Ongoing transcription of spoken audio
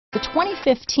The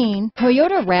 2015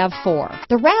 Toyota RAV4.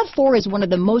 The RAV4 is one of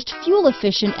the most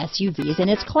fuel-efficient SUVs in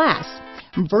its class.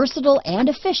 Versatile and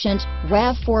efficient,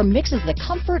 RAV4 mixes the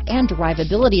comfort and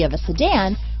drivability of a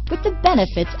sedan with the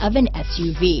benefits of an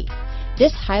SUV.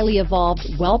 This highly evolved,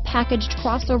 well-packaged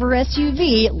crossover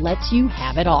SUV lets you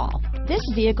have it all. This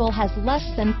vehicle has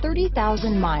less than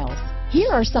 30,000 miles. Here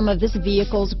are some of this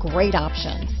vehicle's great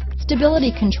options: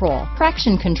 stability control,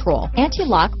 traction control,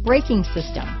 anti-lock braking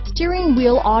system, steering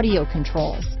wheel audio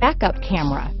controls, backup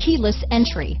camera, keyless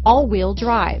entry, all-wheel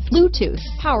drive, Bluetooth,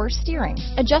 power steering,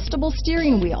 adjustable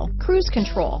steering wheel, cruise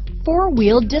control,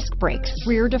 four-wheel disc brakes,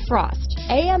 rear defrost,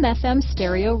 AM/FM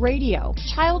stereo radio,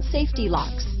 child safety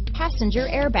locks, passenger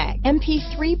airbag,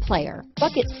 MP3 player,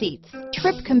 bucket seats,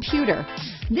 trip computer.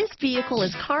 This vehicle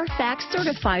is CARFAX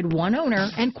certified one owner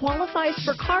and qualifies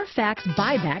for CARFAX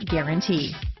buyback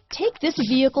guarantee. Take this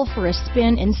vehicle for a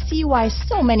spin and see why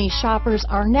so many shoppers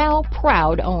are now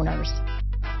proud owners.